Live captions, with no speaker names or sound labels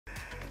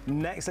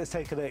Next, let's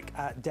take a look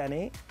at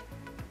Denny.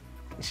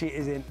 She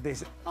is in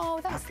this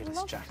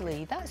fabulous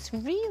jacket. That's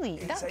really,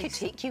 that could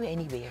take you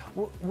anywhere.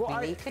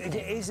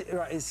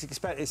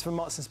 It's from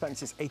Marks &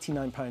 Spencer's,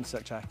 £89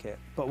 that jacket.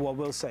 But what I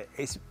will say,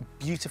 it's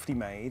beautifully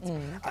made.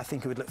 I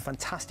think it would look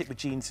fantastic with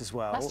jeans as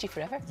well. Last you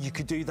forever. You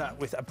could do that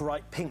with a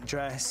bright pink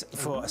dress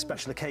for a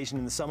special occasion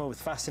in the summer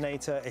with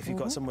Fascinator, if you've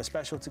got somewhere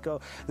special to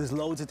go. There's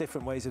loads of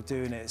different ways of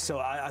doing it. So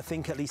I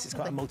think at least it's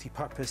got a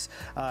multi-purpose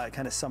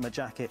kind of summer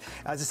jacket.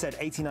 As I said,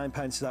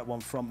 £89 for that one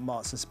from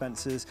Marks &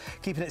 Spencer's.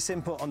 Keeping it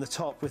simple on the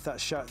top with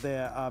that shirt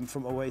there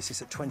from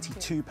Oasis at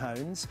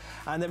 £22.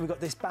 And then we've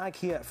got this bag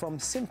here from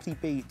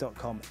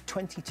simplybee.com,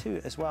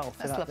 £22 as well for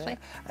That's that lovely. there.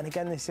 And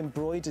again, this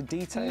embroidered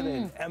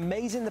detailing.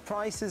 Amazing the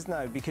prices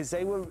now, because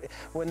they were,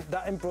 when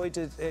that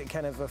embroidered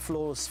kind of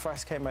florals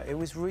first came out, it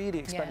was really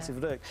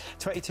expensive. Look,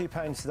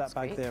 £22 for that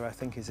bag there, I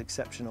think is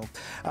exceptional.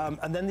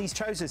 And then these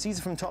trousers, these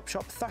are from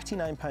Topshop,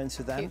 £39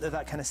 for them. They're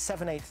that kind of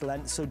 7/8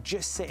 length, so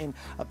just sitting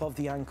above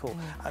the ankle.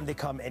 And they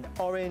come in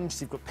orange,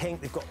 they've got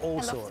pink, they've got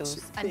all sorts.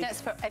 Those. And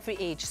that's for every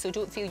age, so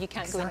don't feel you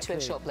can't go into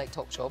a shop like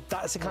Topshop.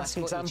 That's a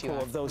classic example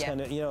of those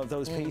kind of,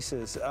 those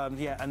pieces.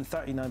 Yeah, and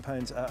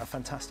 £39, a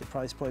fantastic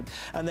price point.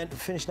 And then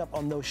finishing up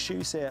on those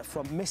shoes here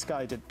from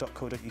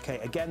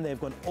misguided.co.uk. Again, they've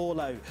gone all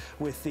out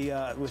with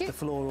the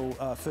floral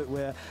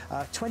footwear.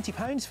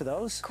 £20 for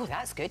those. Cool,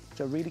 that's good.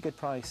 It's a really good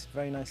price.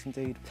 Very nice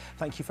indeed.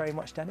 Thank you very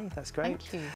much, Denny. That's great. Thank you.